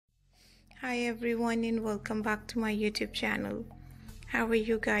Hi everyone and welcome back to my YouTube channel. How are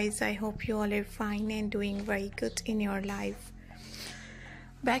you guys? I hope you all are fine and doing very good in your life.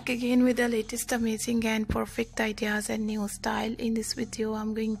 Back again with the latest amazing and perfect ideas and new style. In this video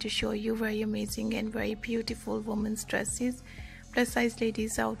I'm going to show you very amazing and very beautiful women's dresses, plus size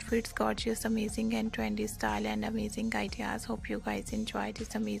ladies outfits, gorgeous, amazing and trendy style and amazing ideas. Hope you guys enjoy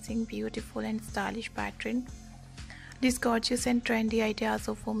this amazing, beautiful and stylish pattern. These gorgeous and trendy ideas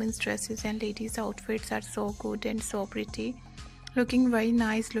of women's dresses and ladies outfits are so good and so pretty, looking very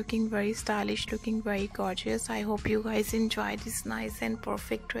nice, looking very stylish, looking very gorgeous. I hope you guys enjoy these nice and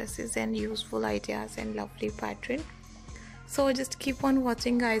perfect dresses and useful ideas and lovely pattern. So just keep on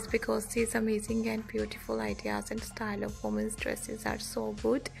watching guys, because these amazing and beautiful ideas and style of women's dresses are so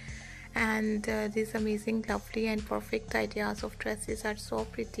good, and these amazing, lovely and perfect ideas of dresses are so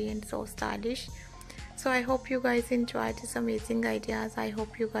pretty and so stylish. So I hope you guys enjoy these amazing ideas. I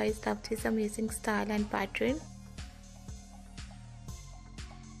hope you guys love this amazing style and pattern.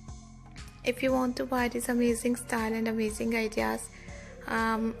 If you want to buy this amazing style and amazing ideas,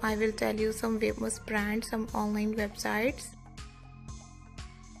 I will tell you some famous brands, some online websites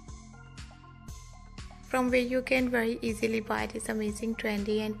from where you can very easily buy this amazing,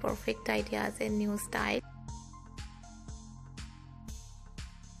 trendy and perfect ideas and new style.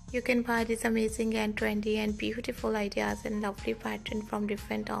 You can buy these amazing and trendy and beautiful ideas and lovely pattern from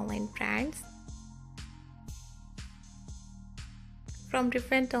different online brands, from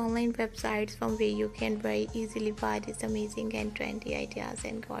different online websites, from where you can very easily buy these amazing and trendy ideas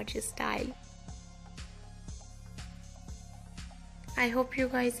and gorgeous style. I hope you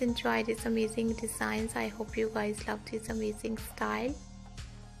guys enjoy these amazing designs. I hope you guys love this amazing style.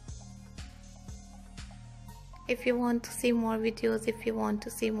 If you want to see more videos, if you want to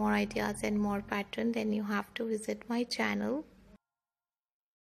see more ideas and more pattern, then you have to visit my channel.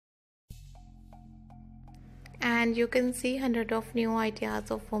 And you can see hundreds of new ideas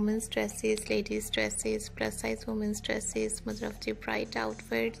of women's dresses, ladies dresses, plus size women's dresses, mother of the bride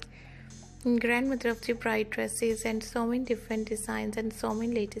outfits, grandmother of the bride dresses, and so many different designs and so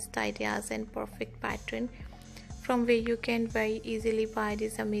many latest ideas and perfect pattern, from where you can very easily buy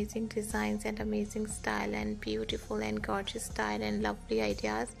these amazing designs and amazing style and beautiful and gorgeous style and lovely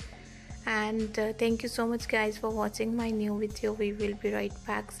ideas. And thank you so much guys for watching my new video. We will be right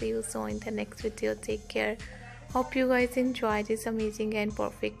back. See you soon in the next video. Take care. Hope you guys enjoy these amazing and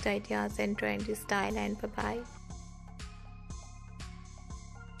perfect ideas and trendy style, and bye bye.